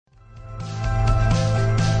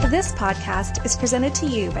This podcast is presented to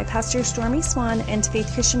you by Pastor Stormy Swan and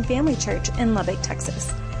Faith Christian Family Church in Lubbock,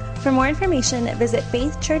 Texas. For more information, visit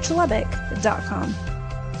faithchurchlubbock.com.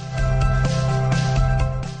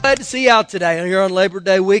 Glad to see you out today here on Labor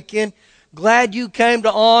Day weekend. Glad you came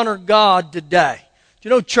to honor God today. Do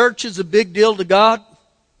you know church is a big deal to God?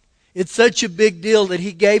 It's such a big deal that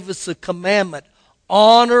He gave us a commandment.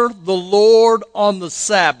 Honor the Lord on the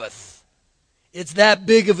Sabbath. It's that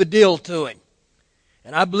big of a deal to Him.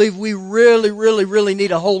 And I believe we really need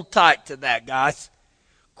to hold tight to that, guys.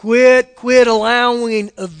 Quit allowing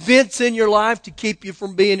events in your life to keep you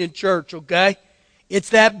from being in church, okay? It's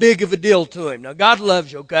that big of a deal to Him. Now, God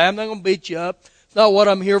loves you, okay? I'm not going to beat you up. It's not what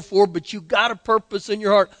I'm here for, but you got a purpose in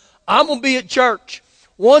your heart. I'm going to be at church.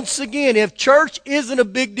 Once again, if church isn't a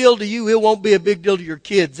big deal to you, it won't be a big deal to your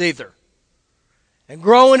kids either. And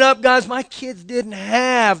growing up, guys, my kids didn't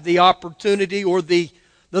have the opportunity or the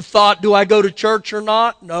thought, do I go to church or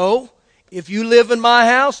not? No. If you live in my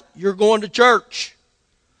house, you're going to church.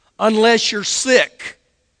 Unless you're sick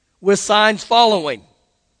with signs following.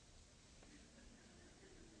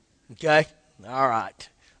 Okay? All right.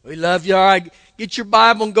 We love you. All right. Get your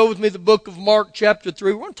Bible and go with me to the book of Mark chapter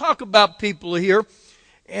 3. We're going to talk about people here.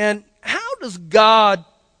 And how does God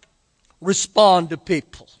respond to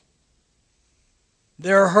people?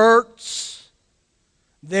 Their hurts,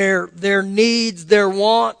 their needs, their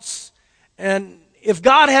wants. And if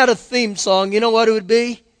God had a theme song, you know what it would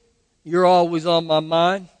be? You're always on my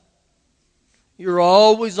mind. You're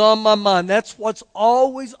always on my mind. That's what's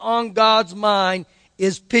always on God's mind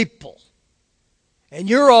is people. And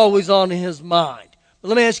you're always on His mind. But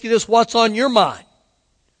let me ask you this, what's on your mind?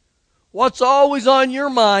 What's always on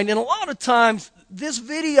your mind? And a lot of times, this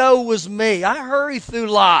video was me. I hurry through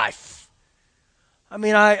life. I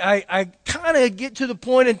mean, I kind of get to the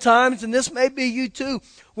point in times, and this may be you too,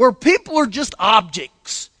 where people are just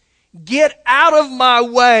objects. Get out of my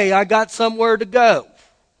way. I got somewhere to go.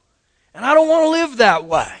 And I don't want to live that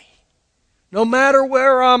way, no matter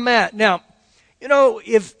where I'm at. Now, you know,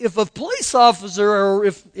 if a police officer, or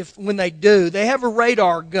if when they do, they have a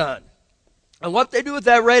radar gun. And what they do with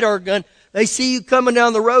that radar gun, they see you coming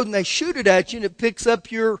down the road and they shoot it at you and it picks up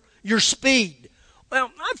your speed. Well,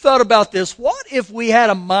 I've thought about this. What if we had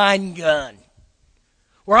a mine gun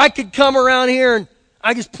where I could come around here and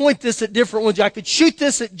I just point this at different ones. I could shoot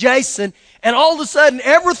this at Jason, and all of a sudden,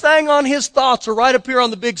 everything on his thoughts are right up here on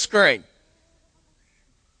the big screen.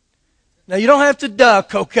 Now, you don't have to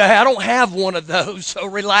duck, okay? I don't have one of those, so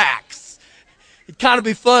relax. It'd kind of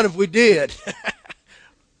be fun if we did.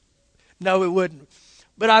 No, it wouldn't.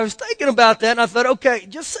 But I was thinking about that, and I thought, okay,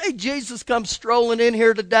 just say Jesus comes strolling in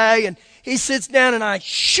here today, and He sits down, and I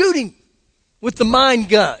shoot him with the mine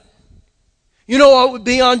gun. You know what would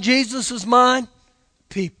be on Jesus' mind?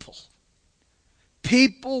 People.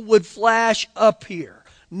 People would flash up here.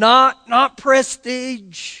 Not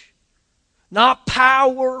prestige, not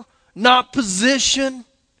power, not position,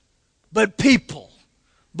 but people.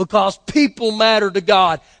 Because people matter to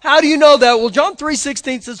God. How do you know that? Well, John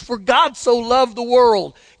 3:16 says, for God so loved the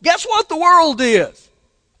world. Guess what the world is?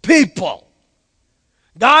 People.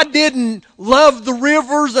 God didn't love the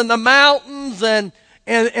rivers and the mountains and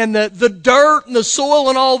the dirt and the soil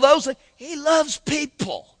and all those things. He loves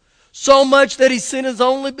people so much that He sent His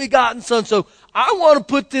only begotten Son. So I want to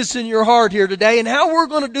put this in your heart here today. And how we're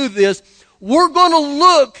going to do this, we're going to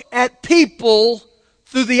look at people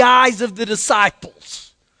through the eyes of the disciples.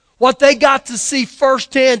 What they got to see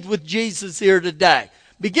firsthand with Jesus here today.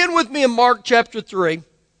 Begin with me in Mark chapter 3,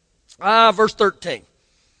 verse 13.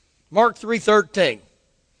 Mark 3:13.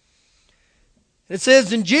 It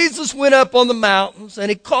says, and Jesus went up on the mountains,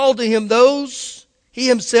 and He called to Him those He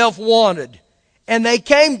Himself wanted. And they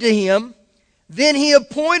came to Him. Then He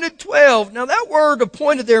appointed 12. Now that word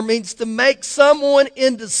appointed there means to make someone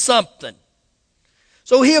into something.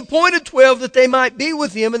 So He appointed 12 that they might be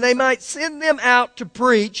with Him, and they might send them out to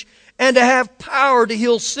preach and to have power to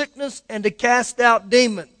heal sickness and to cast out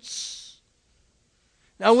demons.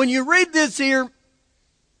 Now when you read this here,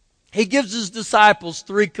 He gives His disciples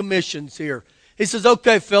 3 commissions here. He says,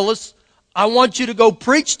 okay, fellas, I want you to go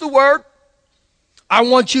preach the word. I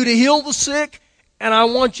want you to heal the sick, and I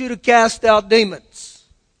want you to cast out demons.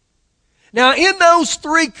 Now, in those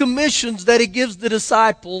 3 commissions that He gives the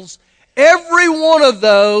disciples, every one of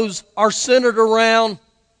those are centered around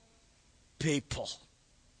people.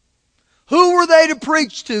 Who were they to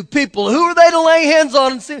preach to? People. Who were they to lay hands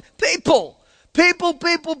on and see? People. People,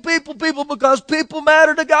 because people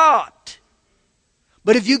matter to God.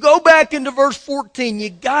 But if you go back into verse 14, you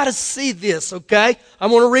got to see this, okay? I'm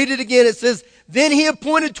going to read it again. It says, then He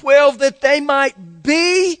appointed 12 that they might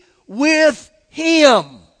be with Him.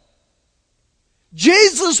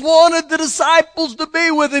 Jesus wanted the disciples to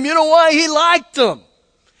be with him. You know why? He liked them.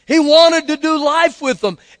 He wanted to do life with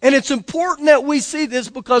them. And it's important that we see this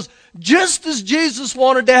because just as Jesus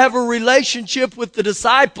wanted to have a relationship with the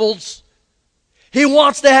disciples, he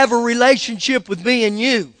wants to have a relationship with me and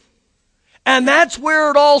you. And that's where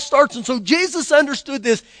it all starts. And so Jesus understood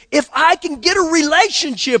this. If I can get a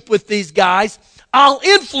relationship with these guys, I'll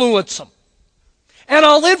influence them. And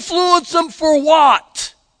I'll influence them for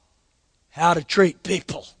what? How to treat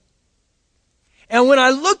people. And when I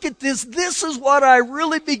look at this, this is what I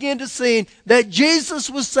really begin to see, that Jesus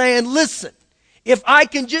was saying, listen, if I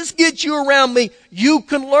can just get you around me, you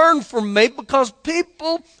can learn from me because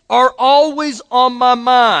people are always on my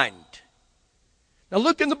mind. Now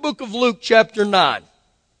look in the book of Luke chapter 9.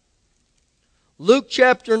 Luke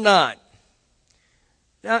chapter 9.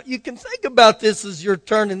 Now you can think about this as you're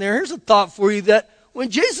turning there. Here's a thought for you that when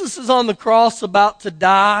Jesus is on the cross about to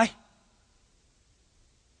die,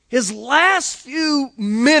 his last few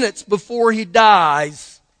minutes before he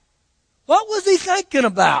dies, what was he thinking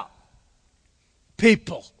about?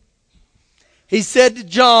 People. He said to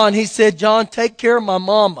John, John, take care of my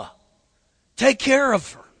mama. Take care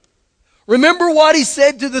of her. Remember what he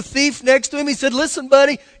said to the thief next to him? He said, listen,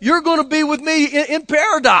 buddy, you're going to be with me in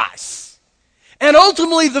paradise. And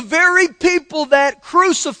ultimately, the very people that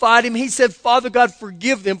crucified him, he said, Father God,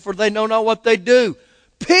 forgive them, for they know not what they do.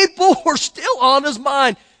 People were still on his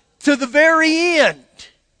mind to the very end.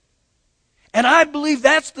 And I believe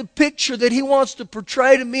that's the picture that he wants to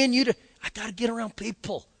portray to me and you. I got to get around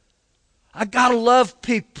people. I got to love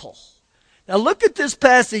people. Now look at this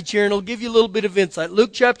passage here and it'll give you a little bit of insight.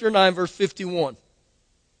 Luke chapter 9 verse 51.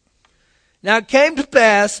 Now it came to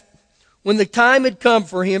pass when the time had come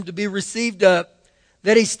for him to be received up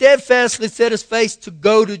that he steadfastly set his face to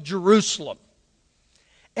go to Jerusalem.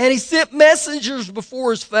 And he sent messengers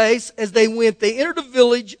before his face as they went. They entered a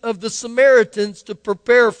village of the Samaritans to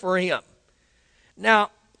prepare for him.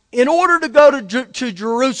 Now, in order to go to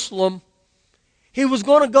Jerusalem, he was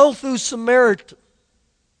going to go through Samaria.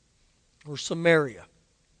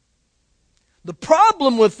 The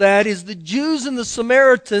problem with that is the Jews and the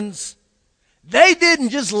Samaritans, they didn't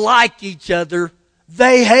just like each other,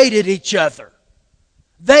 they hated each other.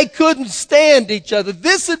 They couldn't stand each other.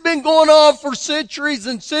 This had been going on for centuries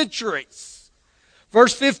and centuries.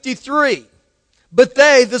 Verse 53, but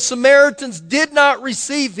they, the Samaritans, did not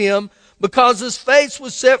receive him because his face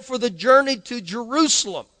was set for the journey to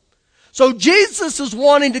Jerusalem. So Jesus is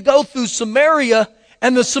wanting to go through Samaria,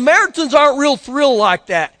 and the Samaritans aren't real thrilled like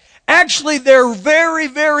that. Actually, they're very,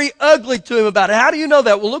 very ugly to him about it. How do you know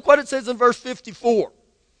that? Well, look what it says in verse 54.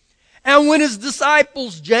 And when his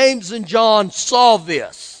disciples, James and John, saw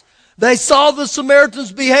this, they saw the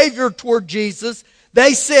Samaritans' behavior toward Jesus,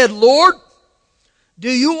 they said, Lord, do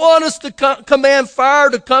you want us to command fire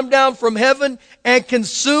to come down from heaven and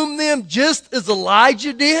consume them just as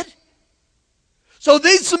Elijah did? So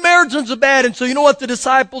these Samaritans are bad, and so you know what the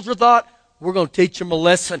disciples are thought? We're going to teach them a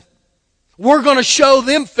lesson. We're going to show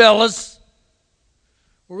them, fellas.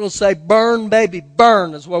 We're going to say, burn, baby,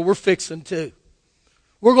 burn is what we're fixing to.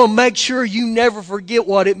 We're going to make sure you never forget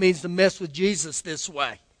what it means to mess with Jesus this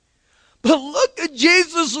way. But look at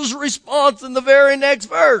Jesus' response in the very next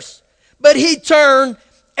verse. But he turned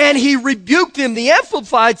and he rebuked them. The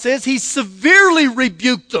Amplified says he severely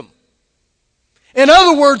rebuked them. In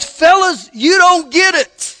other words, fellas, you don't get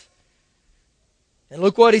it. And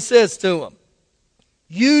look what he says to them.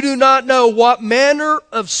 You do not know what manner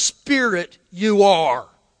of spirit you are.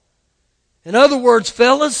 In other words,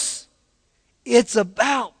 fellas, it's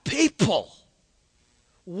about people.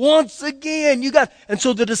 Once again, and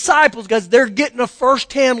so the disciples, guys, they're getting a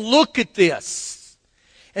first-hand look at this.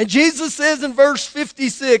 And Jesus says in verse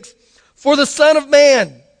 56, for the Son of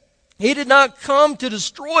Man, he did not come to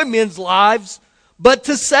destroy men's lives, but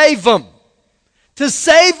to save them. To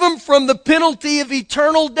save them from the penalty of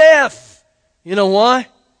eternal death. You know why?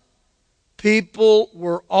 People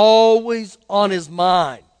were always on his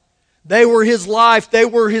mind. They were his life. They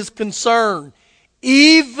were his concern.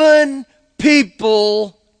 Even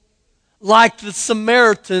people like the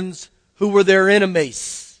Samaritans who were their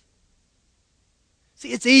enemies.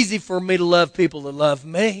 See, it's easy for me to love people that love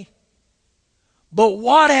me. But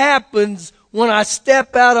what happens when I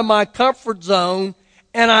step out of my comfort zone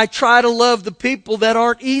and I try to love the people that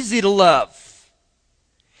aren't easy to love?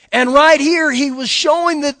 And right here, he was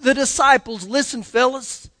showing the disciples, listen,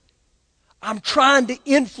 fellas, I'm trying to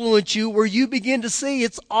influence you where you begin to see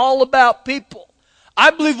it's all about people. I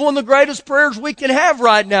believe one of the greatest prayers we can have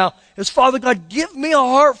right now is, Father God, give me a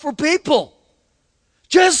heart for people.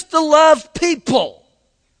 Just to love people.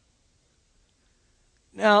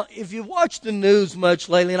 Now, if you've watched the news much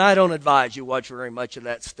lately, and I don't advise you watch very much of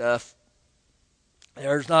that stuff,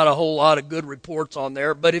 there's not a whole lot of good reports on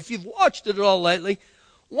there, but if you've watched it at all lately,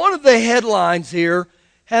 one of the headlines here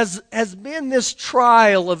has been this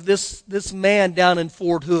trial of this man down in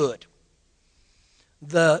Fort Hood,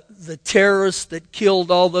 the terrorist that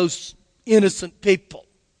killed all those innocent people.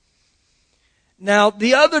 Now,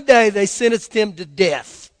 the other day they sentenced him to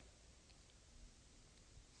death.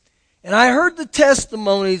 And I heard the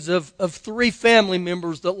testimonies of 3 family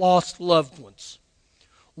members that lost loved ones.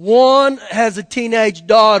 One has a teenage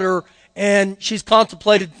daughter, and she's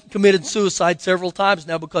committed suicide several times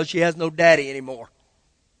now because she has no daddy anymore.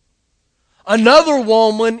 Another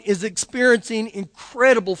woman is experiencing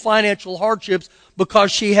incredible financial hardships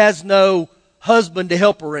because she has no husband to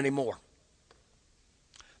help her anymore.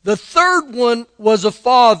 The third one was a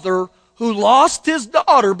father who lost his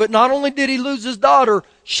daughter, but not only did he lose his daughter,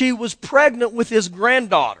 she was pregnant with his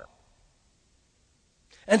granddaughter.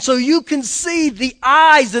 And so you can see the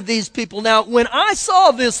eyes of these people. Now, when I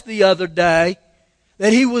saw this the other day,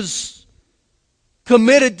 that he was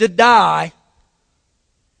committed to die,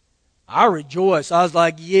 I rejoiced. I was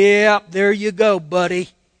like, yeah, there you go, buddy.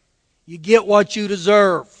 You get what you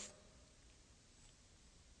deserve.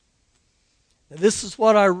 Now, this is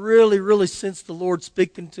what I really, really sensed the Lord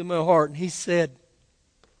speaking to my heart. And He said,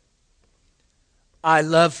 I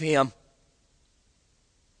love him.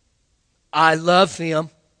 I love him.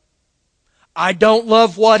 I don't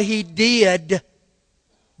love what he did,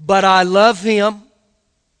 but I love him.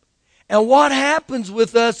 And what happens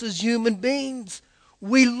with us as human beings,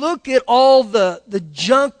 we look at all the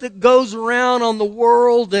junk that goes around on the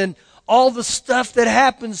world and all the stuff that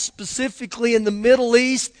happens specifically in the Middle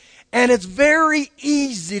East, and it's very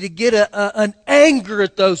easy to get an anger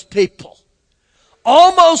at those people.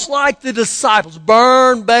 Almost like the disciples.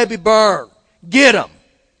 Burn, baby, burn. Get them.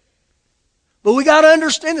 But we got to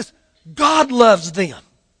understand this. God loves them.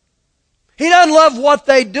 He doesn't love what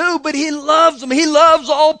they do, but He loves them. He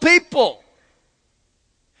loves all people.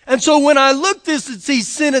 And so when I look at this and see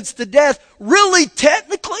sentenced to death, really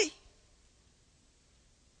technically,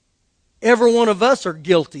 every one of us are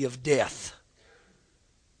guilty of death.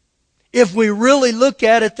 If we really look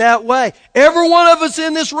at it that way. Every one of us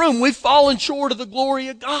in this room, we've fallen short of the glory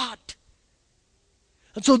of God.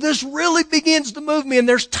 And so this really begins to move me. And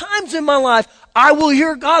there's times in my life I will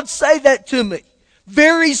hear God say that to me.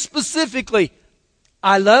 Very specifically.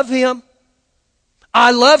 I love him.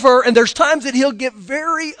 I love her. And there's times that He'll get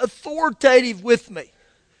very authoritative with me.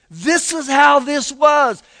 This is how this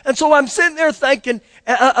was. And so I'm sitting there thinking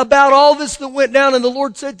about all this that went down. And the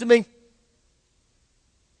Lord said to me,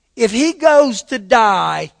 if he goes to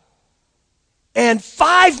die, and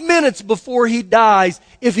 5 minutes before he dies,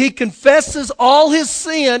 if he confesses all his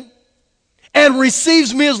sin and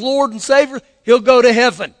receives me as Lord and Savior, he'll go to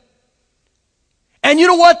heaven. And you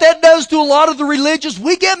know what that does to a lot of the religious?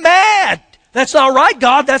 We get mad. That's not right,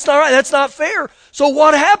 God. That's not right. That's not fair. So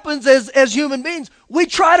what happens as human beings? We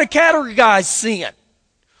try to categorize sin.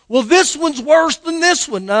 Well, this one's worse than this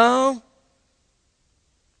one. No.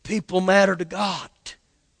 People matter to God.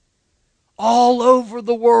 All over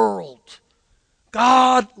the world.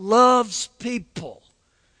 God loves people.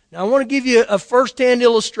 Now I want to give you a first-hand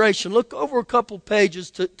illustration. Look over a couple pages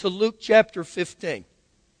to Luke chapter 15.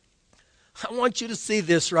 I want you to see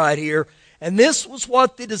this right here. And this was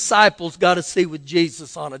what the disciples got to see with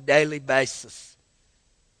Jesus on a daily basis.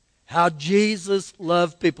 How Jesus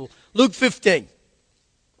loved people. Luke 15,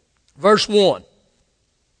 verse 1.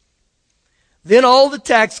 Then all the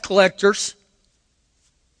tax collectors,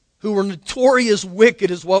 who were notorious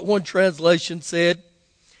wicked, is what one translation said,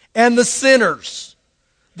 and the sinners,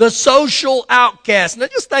 the social outcasts. Now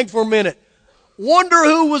just think for a minute. Wonder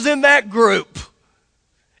who was in that group.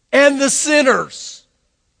 And the sinners.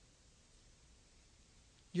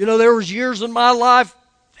 You know, there was years in my life,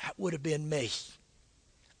 that would have been me.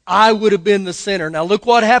 I would have been the sinner. Now look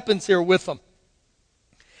what happens here with them.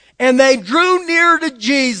 And they drew near to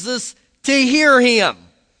Jesus to hear him.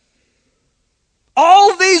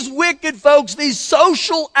 All these wicked folks, these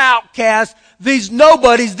social outcasts, these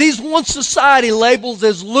nobodies, these one society labels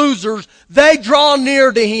as losers, they draw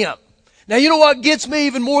near to him. Now you know what gets me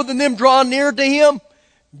even more than them drawing near to him?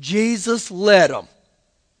 Jesus led them.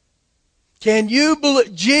 Can you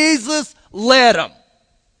believe? Jesus led them.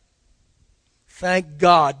 Thank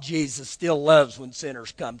God Jesus still loves when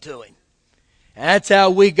sinners come to him. That's how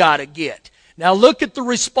we got to get. Now look at the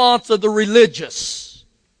response of the religious.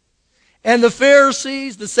 And the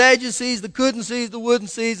Pharisees, the Sadducees, the couldn't sees, the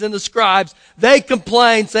wouldn't sees, and the scribes, they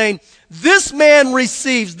complained, saying, This man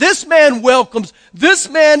receives, this man welcomes, this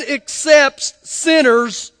man accepts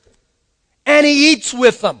sinners, and he eats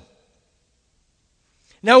with them.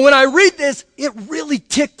 Now when I read this, it really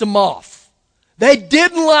ticked them off. They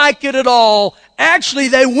didn't like it at all. Actually,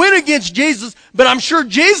 they went against Jesus, but I'm sure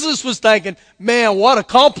Jesus was thinking, man, what a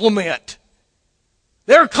compliment.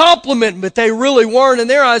 They're complimenting, but they really weren't in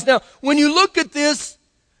their eyes. Now, when you look at this,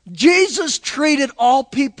 Jesus treated all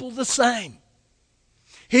people the same.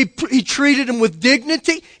 He treated them with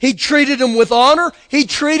dignity. He treated them with honor. He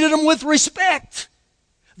treated them with respect.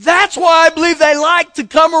 That's why I believe they like to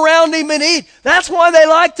come around him and eat. That's why they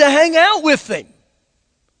like to hang out with him.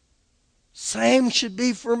 Same should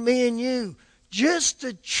be for me and you. Just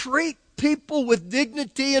to treat people with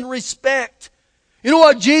dignity and respect. You know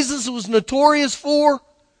what Jesus was notorious for?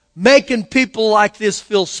 Making people like this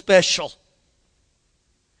feel special.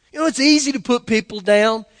 You know, it's easy to put people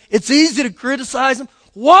down. It's easy to criticize them.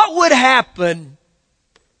 What would happen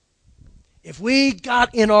if we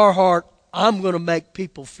got in our heart, I'm going to make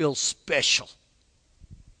people feel special?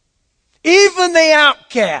 Even the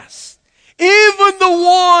outcasts, even the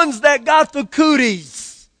ones that got the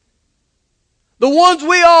cooties, the ones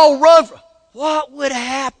we all run from. What would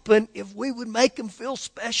happen if we would make them feel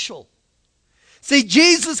special? See,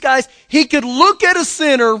 Jesus, guys, he could look at a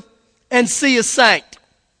sinner and see a saint.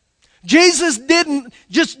 Jesus didn't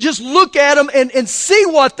just look at them and see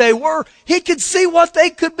what they were. He could see what they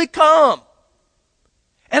could become.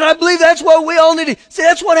 And I believe that's what we all need to see.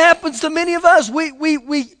 That's what happens to many of us.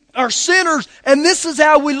 We are sinners, and this is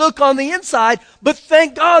how we look on the inside. But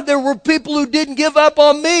thank God there were people who didn't give up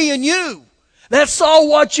on me and you, that saw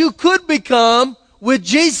what you could become with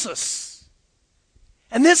Jesus.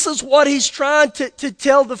 And this is what he's trying to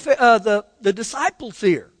tell the disciples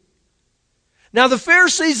here. Now the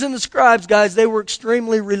Pharisees and the scribes, guys, they were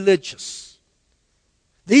extremely religious.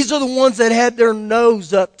 These are the ones that had their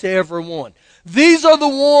nose up to everyone. These are the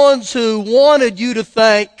ones who wanted you to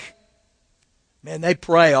think, man, they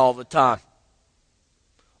pray all the time.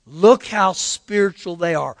 Look how spiritual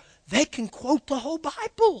they are. They can quote the whole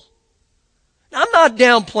Bible. Now, I'm not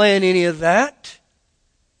downplaying any of that.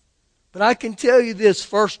 But I can tell you this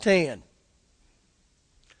firsthand.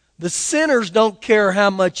 The sinners don't care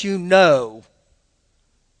how much you know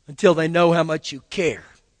until they know how much you care.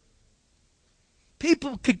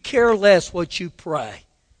 People could care less what you pray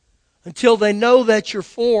until they know that you're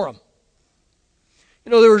for them.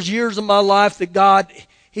 You know, there was years in my life that God,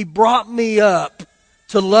 he brought me up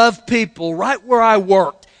to love people right where I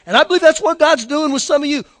worked. And I believe that's what God's doing with some of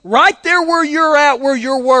you. Right there where you're at, where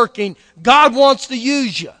you're working, God wants to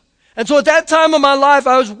use you. And so at that time of my life,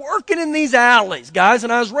 I was working in these alleys, guys,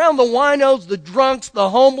 and I was around the winos, the drunks, the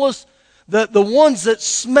homeless, the ones that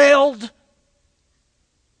smelled.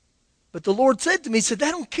 But the Lord said to me, he said, they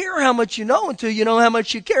don't care how much you know until you know how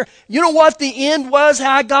much you care. You know what the end was,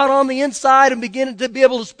 how I got on the inside and began to be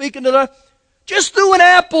able to speak into them? Just through an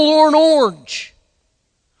apple or an orange.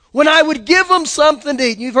 When I would give them something to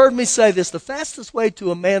eat, and you've heard me say this, the fastest way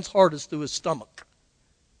to a man's heart is through his stomach.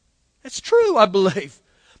 That's true, I believe.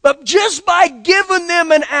 But just by giving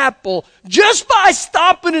them an apple, just by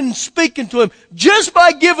stopping and speaking to them, just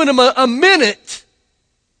by giving them a minute,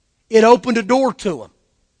 it opened a door to them.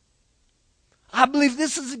 I believe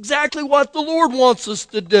this is exactly what the Lord wants us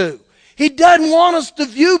to do. He doesn't want us to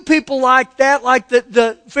view people like that, like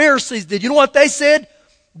the Pharisees did. You know what they said?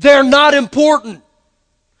 They're not important.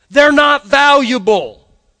 They're not valuable.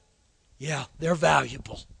 Yeah, they're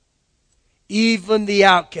valuable. Even the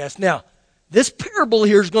outcast. Now, this parable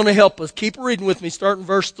here is going to help us. Keep reading with me, starting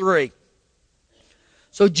verse 3.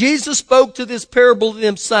 So Jesus spoke to this parable to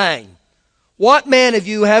them, saying, what man of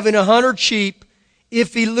you, having 100 sheep,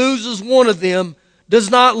 if he loses one of them, does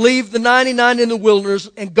not leave the 99 in the wilderness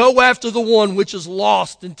and go after the one which is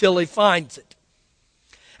lost until he finds it?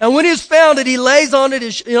 And when he has found it, he lays on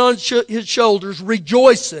it on his shoulders,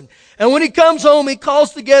 rejoicing. And when he comes home, he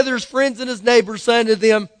calls together his friends and his neighbors, saying to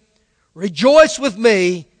them, rejoice with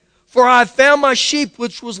me, for I have found my sheep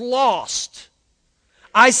which was lost.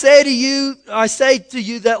 I say to you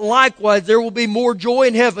that likewise there will be more joy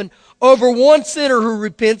in heaven over one sinner who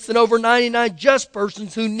repents than over 99 just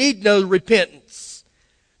persons who need no repentance.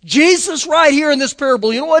 Jesus right here in this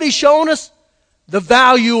parable, you know what he's showing us? The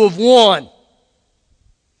value of one.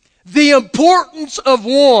 The importance of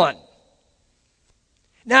one.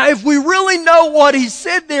 Now, if we really know what he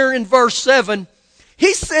said there in verse 7,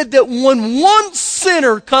 he said that when one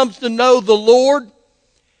sinner comes to know the Lord,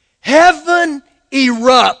 heaven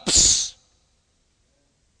erupts.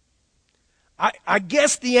 I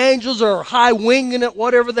guess the angels are high winging it,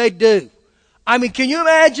 whatever they do. I mean, can you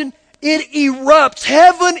imagine it erupts.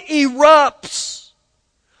 Heaven erupts.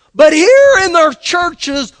 But here in our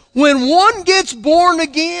churches, when one gets born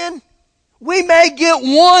again, we may get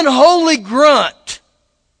one holy grunt.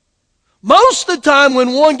 Most of the time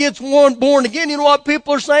when one gets born again, you know what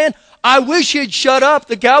people are saying? I wish he'd shut up.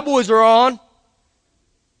 The Cowboys are on.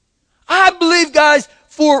 I believe, guys,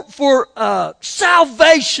 for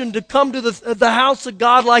salvation to come to the house of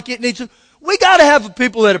God like it needs to, we got to have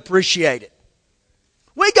people that appreciate it.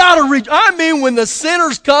 We got to when the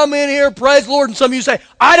sinners come in here, praise the Lord, and some of you say,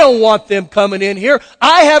 I don't want them coming in here.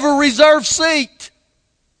 I have a reserved seat.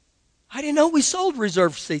 I didn't know we sold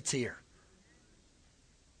reserved seats here.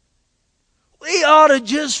 We ought to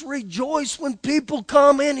just rejoice when people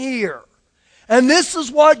come in here. And this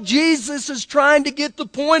is what Jesus is trying to get the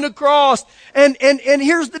point across. And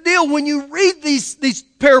here's the deal. When you read these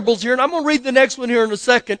parables here, and I'm going to read the next one here in a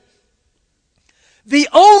second, the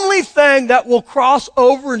only thing that will cross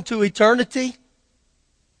over into eternity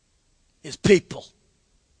is people.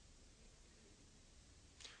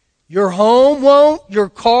 Your home won't, your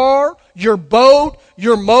car, your boat,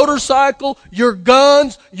 your motorcycle, your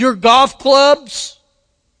guns, your golf clubs.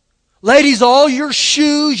 Ladies, all your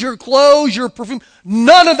shoes, your clothes, your perfume,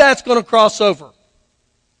 none of that's going to cross over.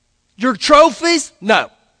 Your trophies?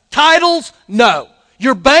 No. Titles? No.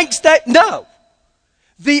 Your bank statement? No.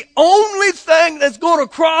 The only thing that's going to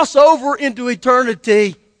cross over into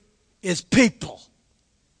eternity is people.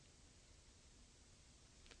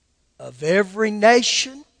 Of every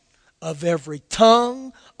nation, of every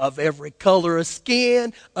tongue, of every color of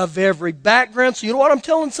skin, of every background. So you know what I'm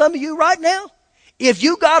telling some of you right now? If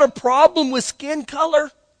you got a problem with skin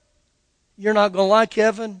color, you're not going to like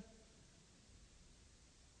heaven.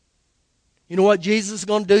 You know what Jesus is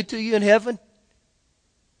going to do to you in heaven?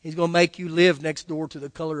 He's going to make you live next door to the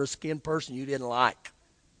color of skin person you didn't like.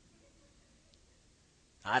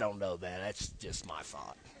 I don't know that. That's just my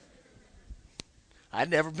thought. I've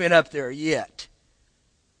never been up there yet.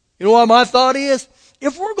 You know what my thought is?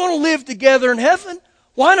 If we're going to live together in heaven,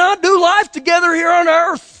 why not do life together here on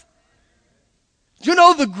earth? Do you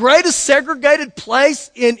know the greatest segregated place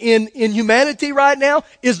in humanity right now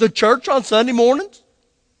is the church on Sunday mornings?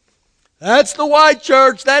 That's the white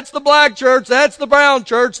church, that's the black church, that's the brown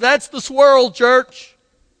church, that's the swirl church.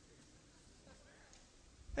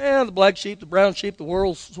 Yeah, the black sheep, the brown sheep,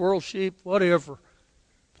 the swirl sheep, whatever.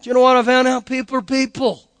 But you know what I found out? People are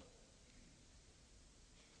people.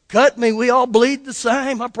 Cut me, we all bleed the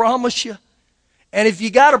same, I promise you. And if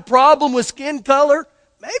you got a problem with skin color,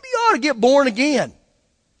 maybe you ought to get born again.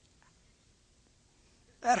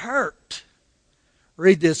 That hurt.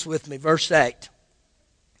 Read this with me, verse 8.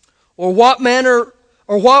 Or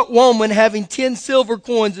what woman having 10 silver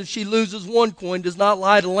coins, if she loses one coin, does not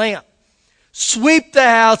light a lamp? Sweep the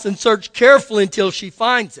house and search carefully until she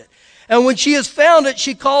finds it. And when she has found it,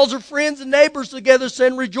 she calls her friends and neighbors together,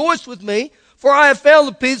 saying, Rejoice with me, for I have found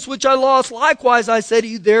the piece which I lost. Likewise, I say to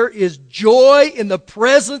you, there is joy in the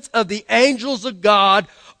presence of the angels of God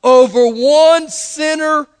over one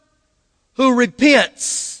sinner who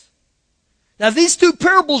repents. Now, these two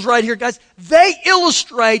parables right here, guys, they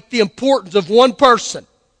illustrate the importance of one person.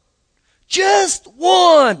 Just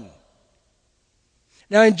one.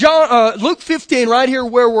 Now, in Luke 15, right here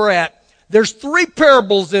where we're at, there's 3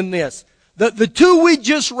 parables in this. The 2 we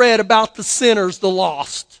just read about the sinners, the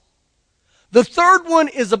lost. The third one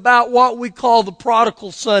is about what we call the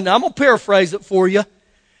prodigal son. Now, I'm going to paraphrase it for you.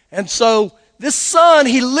 And so, this son,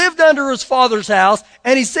 he lived under his father's house,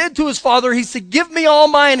 and he said to his father, he said, give me all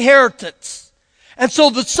my inheritance. And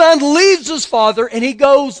so the son leaves his father, and he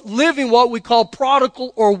goes living what we call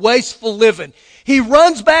prodigal or wasteful living. He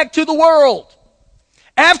runs back to the world.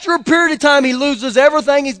 After a period of time, he loses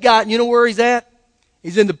everything he's got. And you know where he's at?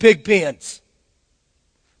 He's in the pig pens.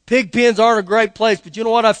 Pig pens aren't a great place, but you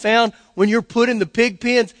know what I found? When you're put in the pig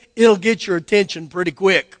pens, it'll get your attention pretty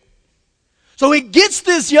quick. So he gets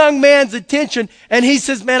this young man's attention, and he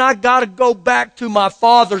says, man, I got to go back to my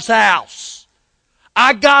father's house.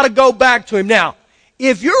 I got to go back to him. Now,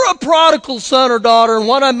 if you're a prodigal son or daughter, and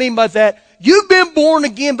what I mean by that, you've been born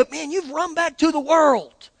again, but man, you've run back to the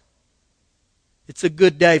world. It's a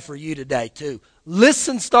good day for you today, too.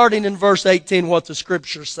 Listen, starting in verse 18, what the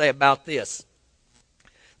scriptures say about this.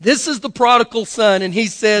 This is the prodigal son, and he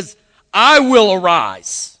says, I will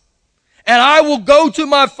arise, and I will go to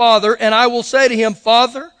my father, and I will say to him,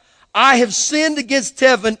 Father, I have sinned against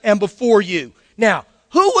heaven and before you. Now,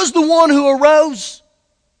 who was the one who arose?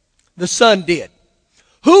 The son did.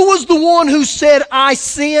 Who was the one who said, I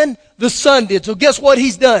sinned? The son did. So guess what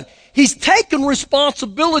he's done? He's taken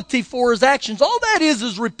responsibility for his actions. All that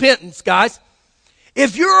is repentance, guys.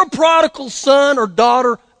 If you're a prodigal son or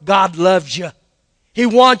daughter, God loves you. He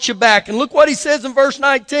wants you back. And look what he says in verse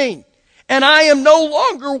 19. And I am no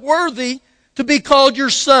longer worthy to be called your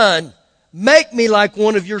son. Make me like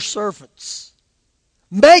one of your servants.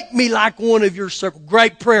 Make me like one of your servants.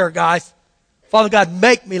 Great prayer, guys. Father God,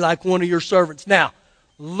 make me like one of your servants. Now,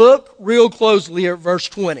 look real closely at verse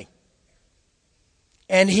 20.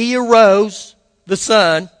 And he arose, the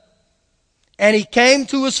son, and he came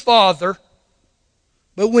to his father.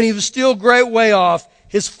 But when he was still a great way off,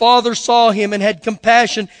 his father saw him and had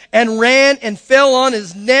compassion and ran and fell on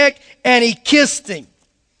his neck and he kissed him.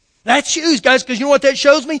 That's huge, guys, because you know what that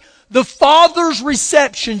shows me? The father's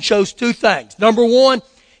reception shows two things. Number one,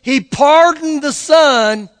 he pardoned the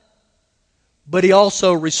son, but he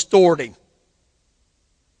also restored him.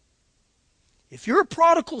 If you're a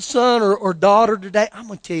prodigal son or daughter today, I'm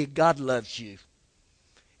going to tell you, God loves you.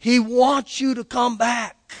 He wants you to come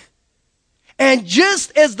back. And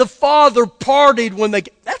just as the Father partied when they...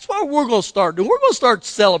 That's what we're going to start doing. We're going to start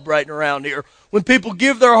celebrating around here when people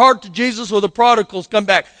give their heart to Jesus or the prodigals come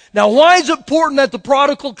back. Now, why is it important that the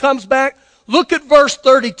prodigal comes back? Look at verse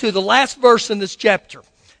 32, the last verse in this chapter.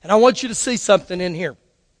 And I want you to see something in here.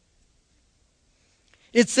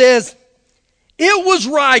 It says, it was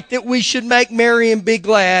right that we should make merry and be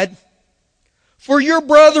glad, for your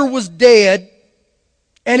brother was dead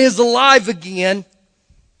and is alive again,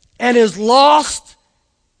 and is lost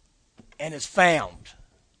and is found.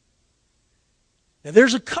 Now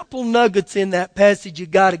there's a couple nuggets in that passage you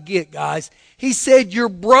got to get, guys. He said your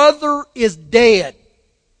brother is dead.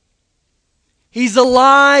 He's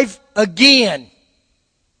alive again.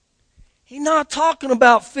 He's not talking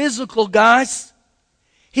about physical, guys.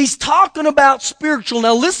 He's talking about spiritual.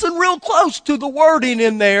 Now listen real close to the wording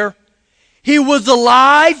in there. He was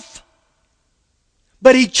alive,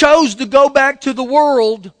 but he chose to go back to the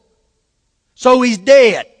world, so he's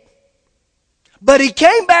dead. But he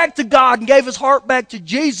came back to God and gave his heart back to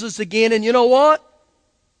Jesus again, and you know what?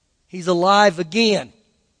 He's alive again.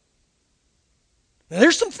 Now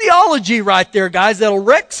there's some theology right there, guys, that'll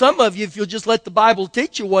wreck some of you if you'll just let the Bible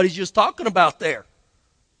teach you what he's just talking about there.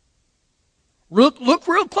 Look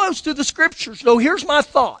real close to the Scriptures. So here's my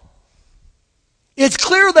thought. It's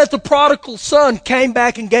clear that the prodigal son came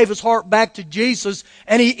back and gave his heart back to Jesus,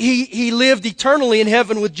 and he lived eternally in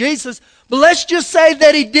heaven with Jesus. But let's just say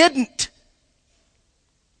that he didn't.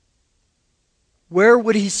 Where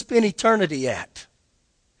would he spend eternity at?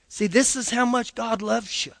 See, this is how much God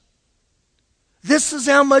loves you. This is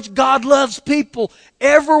how much God loves people,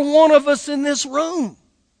 every one of us in this room.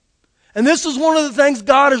 And this is one of the things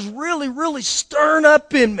God is really, really stirring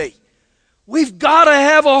up in me. We've got to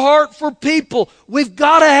have a heart for people. We've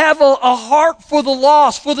got to have a heart for the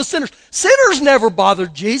lost, for the sinners. Sinners never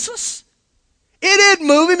bothered Jesus. It didn't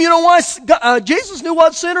move him. You know why? Jesus knew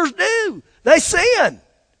what sinners do. They sin.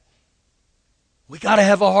 We got to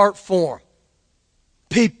have a heart for them.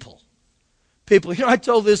 People. You know, I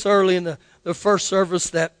told this early in the first service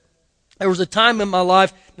that there was a time in my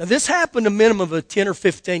life. Now, this happened a minimum of 10 or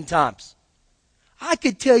 15 times. I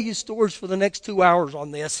could tell you stories for the next 2 hours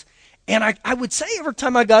on this. And I would say every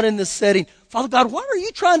time I got in this setting, Father God, what are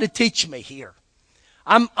you trying to teach me here?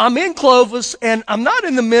 I'm in Clovis, and I'm not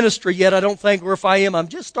in the ministry yet, I don't think, or if I am, I'm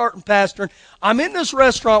just starting pastoring. I'm in this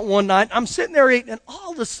restaurant one night, I'm sitting there eating, and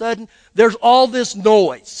all of a sudden, there's all this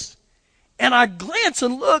noise. And I glance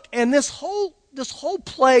and look, and this whole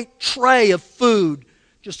plate tray of food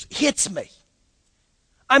just hits me.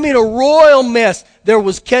 I mean, a royal mess. There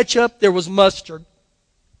was ketchup, there was mustard,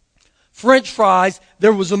 French fries,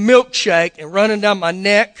 there was a milkshake and running down my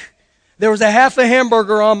neck. There was a half a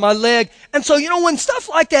hamburger on my leg. And so, you know, when stuff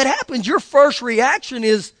like that happens, your first reaction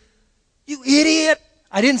is, you idiot.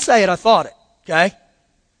 I didn't say it, I thought it, okay?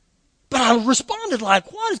 But I responded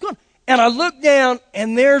like, what is going on? And I looked down,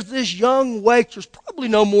 and there's this young waitress, probably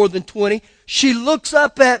no more than 20. She looks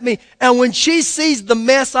up at me, and when she sees the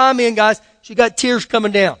mess I'm in, guys, she got tears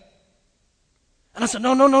coming down. And I said,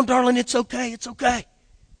 no, darling, it's okay. It's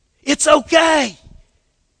okay.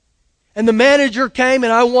 And the manager came,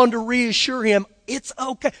 and I wanted to reassure him, it's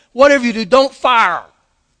okay. Whatever you do, don't fire.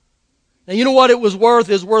 Now, you know what it was worth?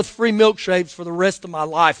 It was worth free milkshakes for the rest of my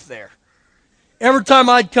life there. Every time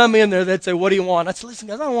I'd come in there, they'd say, what do you want? I'd say, listen,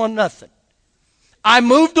 guys, I don't want nothing. I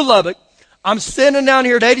moved to Lubbock. I'm sitting down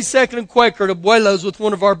here at 82nd and Quaker at Abuelo's with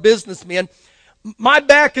one of our businessmen. My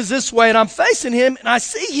back is this way, and I'm facing him, and I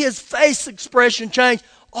see his face expression change.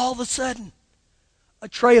 All of a sudden, a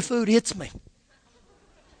tray of food hits me.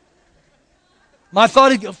 My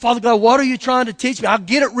thought is, Father God, what are you trying to teach me? I'll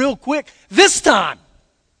get it real quick. This time,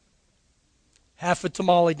 half a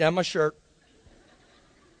tamale down my shirt,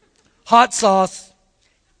 hot sauce,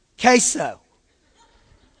 queso,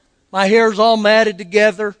 My hair's all matted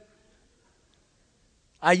together.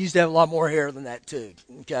 I used to have a lot more hair than that too,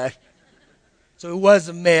 okay? So it was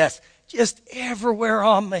a mess. Just everywhere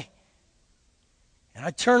on me. And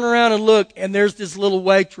I turn around and look, and there's this little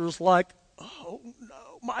waitress like, oh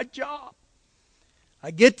no, my job.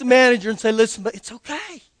 I get the manager and say, listen, but it's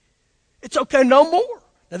okay. It's okay, no more.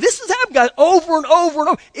 Now this has happened, guys, over and over and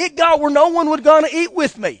over. It got where no one would gonna eat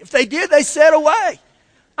with me. If they did, they said away.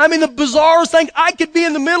 I mean, the bizarrest thing, I could be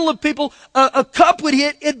in the middle of people, a cup would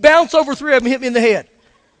hit, it'd bounce over three of them and hit me in the head.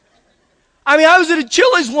 I mean, I was at a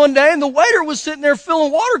Chili's one day, and the waiter was sitting there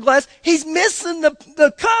filling water glass. He's missing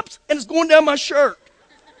the cups, and it's going down my shirt.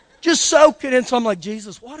 Just soaking in. So I'm like,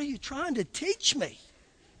 Jesus, what are you trying to teach me?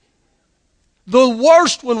 The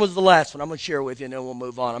worst one was the last one. I'm going to share with you, and then we'll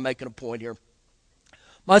move on. I'm making a point here.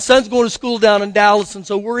 My son's going to school down in Dallas, and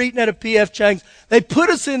so we're eating at a P.F. Chang's. They put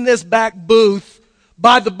us in this back booth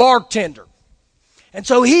by the bartender. And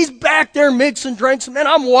so he's back there mixing drinks, and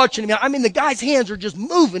I'm watching him. I mean, the guy's hands are just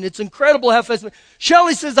moving. It's incredible how fast.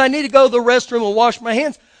 Shelly says, I need to go to the restroom and wash my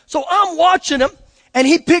hands. So I'm watching him, and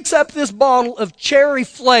he picks up this bottle of cherry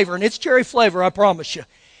flavor, and it's cherry flavor, I promise you.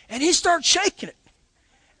 And he starts shaking it.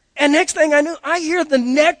 And next thing I knew, I hear the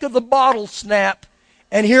neck of the bottle snap,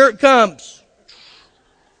 and here it comes.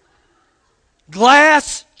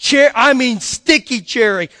 Glass cherry, I mean sticky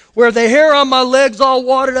cherry, where the hair on my legs all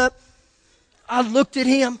wadded up. I looked at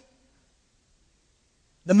him.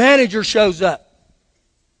 The manager shows up.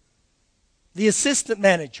 The assistant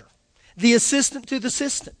manager. The assistant to the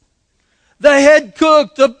assistant. The head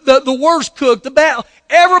cook, the worst cook, the bad.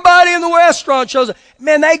 Everybody in the restaurant shows up.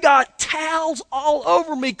 Man, they got towels all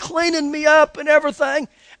over me, cleaning me up and everything.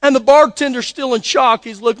 And the bartender's still in shock.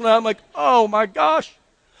 He's looking at me like, oh my gosh.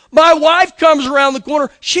 My wife comes around the corner.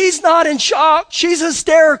 She's not in shock. She's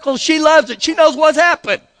hysterical. She loves it. She knows what's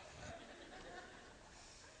happened.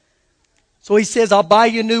 So he says, I'll buy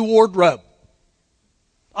you a new wardrobe.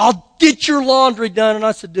 I'll get your laundry done. And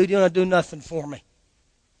I said, dude, you don't do nothing for me.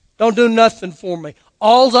 Don't do nothing for me.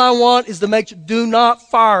 All I want is to make sure, do not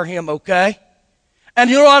fire him, okay? And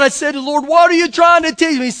you know what I said to the Lord? What are you trying to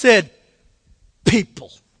teach me? He said,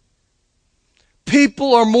 people.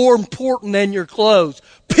 People are more important than your clothes.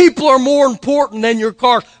 People are more important than your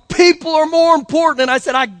cars. People are more important. And I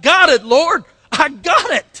said, I got it, Lord. I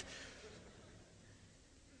got it.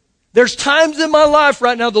 There's times in my life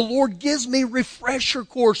right now the Lord gives me refresher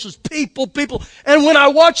courses. People. And when I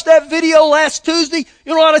watched that video last Tuesday,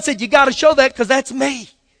 you know what I said? You got to show that because that's me.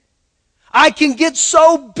 I can get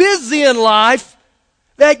so busy in life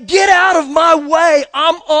that get out of my way.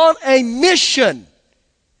 I'm on a mission.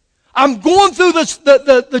 I'm going through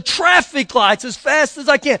the traffic lights as fast as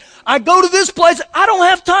I can. I go to this place. I don't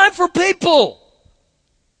have time for people.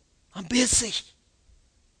 I'm busy.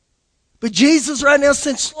 But Jesus right now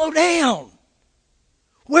said, slow down.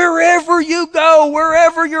 Wherever you go,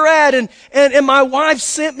 wherever you're at. And my wife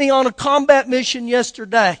sent me on a combat mission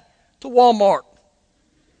yesterday to Walmart.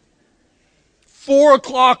 4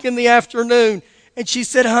 o'clock in the afternoon. And she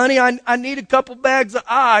said, honey, I need a couple bags of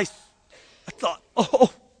ice. I thought,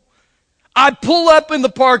 oh. I pull up in the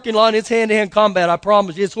parking lot. It's hand-to-hand combat. I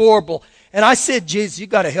promise you, it's horrible. And I said, Jesus, you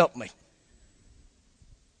got to help me.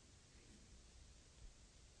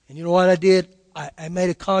 And you know what I did? I made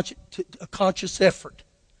a conscious effort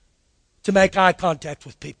to make eye contact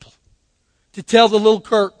with people. To tell the little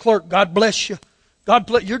clerk, God bless you. God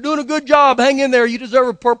bless you. You're doing a good job. Hang in there. You deserve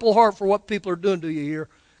a Purple Heart for what people are doing to you here.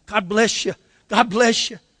 God bless you. God bless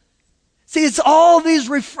you. See, it's all these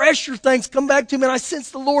refresher things come back to me, and I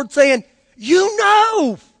sense the Lord saying, you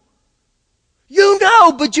know,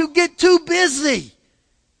 but you get too busy.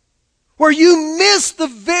 Where you miss the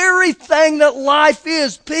very thing that life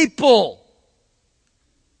is, people.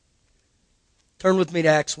 Turn with me to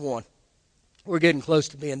Acts 1. We're getting close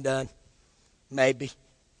to being done. Maybe.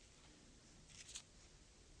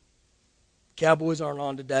 Cowboys aren't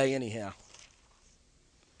on today anyhow.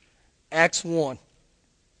 Acts 1.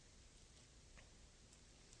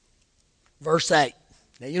 Verse 8.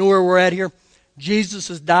 Now you know where we're at here? Jesus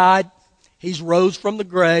has died. He's rose from the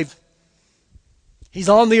grave. He's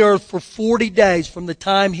on the earth for 40 days from the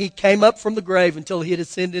time he came up from the grave until he had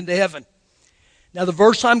ascended into heaven. Now the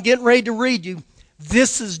verse I'm getting ready to read you,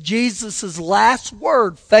 this is Jesus' last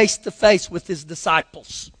word face to face with his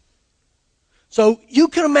disciples. So you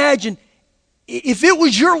can imagine, if it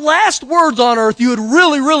was your last words on earth, you would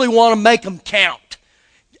really, really want to make them count.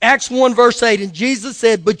 Acts 1 verse 8, and Jesus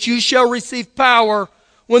said, but you shall receive power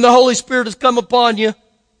when the Holy Spirit has come upon you,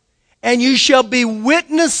 and you shall be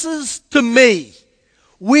witnesses to me.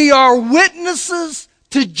 We are witnesses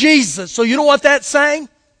to Jesus. So you know what that's saying?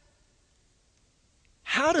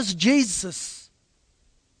 how does Jesus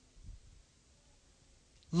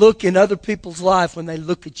look in other people's life when they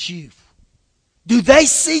look at you? Do they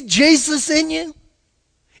see Jesus in you?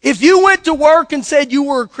 If you went to work and said you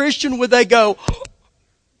were a Christian, would they go, oh,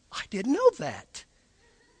 I didn't know that?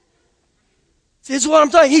 This is what I'm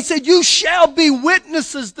telling you. He said, you shall be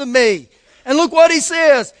witnesses to me. And look what he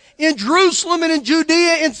says. In Jerusalem and in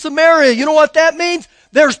Judea and Samaria. You know what that means?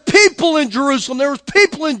 There's people in Jerusalem. There was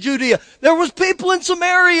people in Judea. There was people in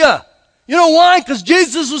Samaria. You know why? Because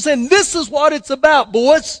Jesus was saying, this is what it's about,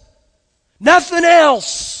 boys. Nothing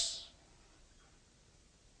else.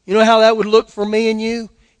 You know how that would look for me and you?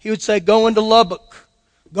 He would say, go into Lubbock.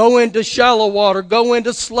 Go into Shallow Water. Go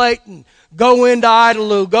into Slayton. Go into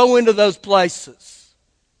Idalou. Go into those places.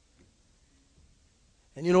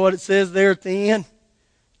 And you know what it says there at the end?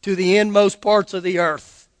 To the inmost parts of the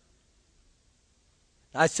earth.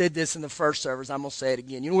 I said this in the first service. I'm going to say it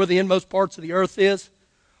again. You know where the inmost parts of the earth is?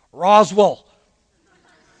 Roswell.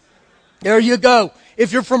 There you go.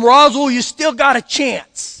 If you're from Roswell, you still got a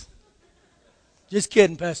chance. Just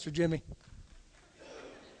kidding, Pastor Jimmy.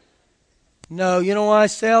 No, you know why I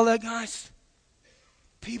say all that, guys?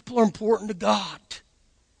 People are important to God.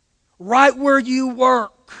 Right where you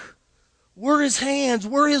work. We're His hands.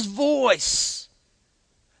 We're His voice.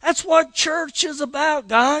 That's what church is about,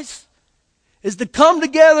 guys. Is to come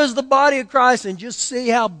together as the body of Christ and just see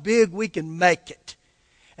how big we can make it.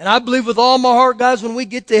 And I believe with all my heart, guys, when we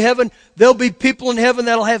get to heaven, there'll be people in heaven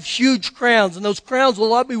that'll have huge crowns. And those crowns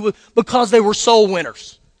will all be because they were soul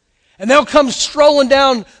winners. And they'll come strolling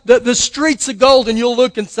down the streets of gold, and you'll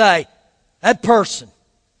look and say, that person,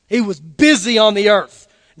 he was busy on the earth.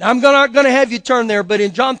 Now, I'm not going to have you turn there, but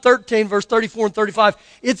in John 13, verse 34 and 35,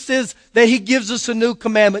 it says that He gives us a new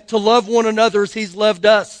commandment, to love one another as He's loved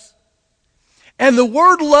us. And the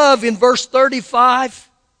word love in verse 35,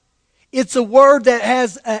 it's a word that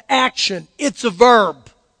has an action. It's a verb.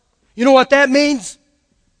 You know what that means?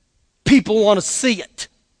 People want to see it.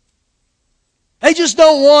 They just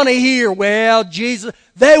don't want to hear, well, Jesus.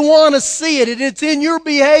 They want to see it. And it's in your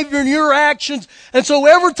behavior and your actions. And so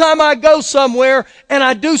every time I go somewhere and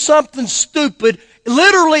I do something stupid,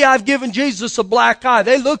 literally I've given Jesus a black eye.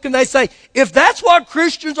 They look and they say, if that's what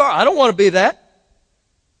Christians are, I don't want to be that.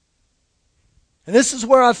 And this is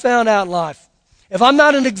where I found out in life. If I'm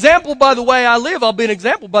not an example by the way I live, I'll be an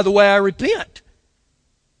example by the way I repent.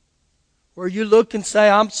 Where you look and say,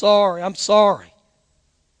 I'm sorry, I'm sorry.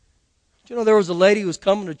 You know, there was a lady who was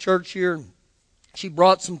coming to church here, and she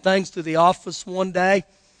brought some things to the office one day.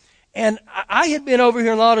 And I had been over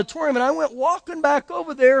here in the auditorium, and I went walking back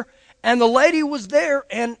over there, and the lady was there,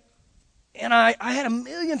 and I had a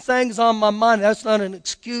million things on my mind. That's not an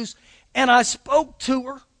excuse. And I spoke to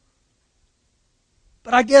her.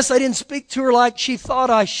 But I guess I didn't speak to her like she thought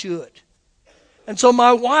I should. And so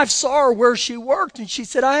my wife saw her where she worked, and she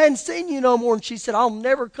said, I hadn't seen you no more. And she said, I'll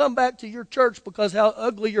never come back to your church because how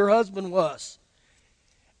ugly your husband was.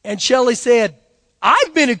 And Shelley said,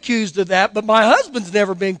 I've been accused of that, but my husband's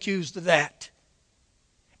never been accused of that.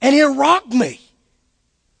 And it rocked me.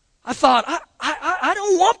 I thought, I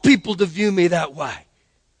don't want people to view me that way.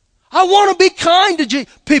 I want to be kind to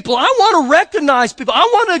people. I want to recognize people. I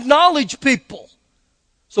want to acknowledge people.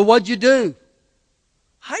 So what'd you do?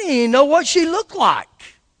 I didn't even know what she looked like.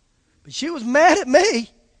 But she was mad at me.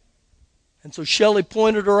 And so Shelley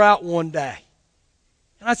pointed her out one day.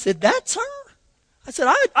 And I said, that's her? I said,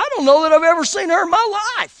 I don't know that I've ever seen her in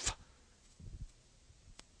my life.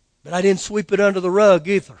 But I didn't sweep it under the rug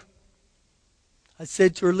either. I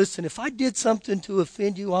said to her, listen, if I did something to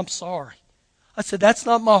offend you, I'm sorry. I said, that's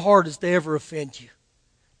not my heart is to ever offend you.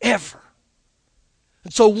 Ever.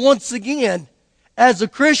 And so once again, as a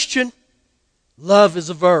Christian, love is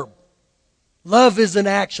a verb. Love is an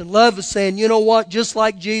action. Love is saying, you know what, just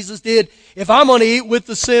like Jesus did, if I'm going to eat with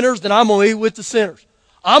the sinners, then I'm going to eat with the sinners.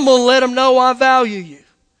 I'm going to let them know I value you.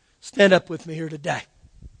 Stand up with me here today.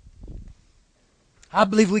 I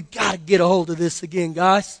believe we've got to get a hold of this again,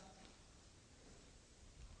 guys.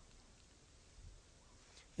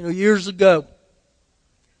 You know, years ago,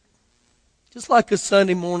 just like a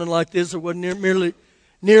Sunday morning like this, there wasn't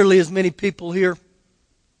nearly as many people here.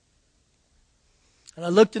 And I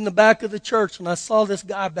looked in the back of the church and I saw this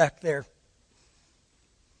guy back there.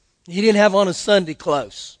 He didn't have on his Sunday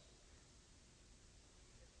clothes.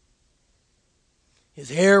 His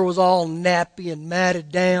hair was all nappy and matted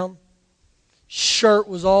down. Shirt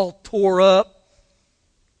was all tore up.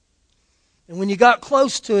 And when you got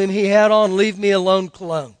close to him, he had on Leave Me Alone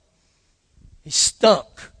cologne. He stunk.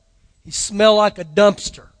 He smelled like a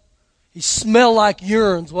dumpster. He smelled like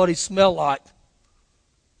urine's what he smelled like.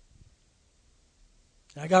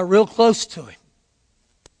 And I got real close to him.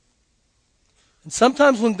 And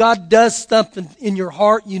sometimes when God does something in your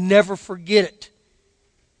heart, you never forget it.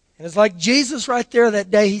 And it's like Jesus right there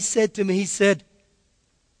that day, he said to me, he said,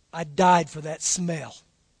 I died for that smell.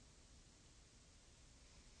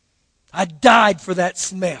 I died for that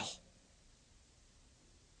smell.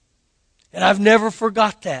 And I've never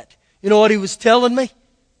forgot that. You know what he was telling me?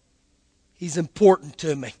 He's important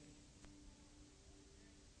to me.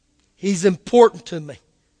 He's important to me.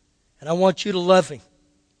 And I want you to love him.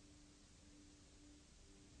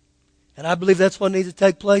 And I believe that's what needs to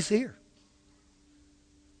take place here.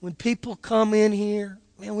 When people come in here,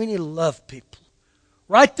 man, we need to love people.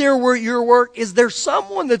 Right there where your work, is there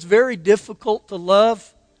someone that's very difficult to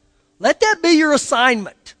love? Let that be your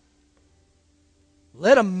assignment.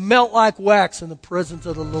 Let them melt like wax in the presence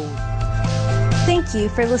of the Lord. Thank you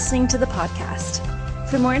for listening to the podcast.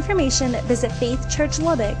 For more information, visit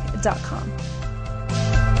faithchurchlubbock.com.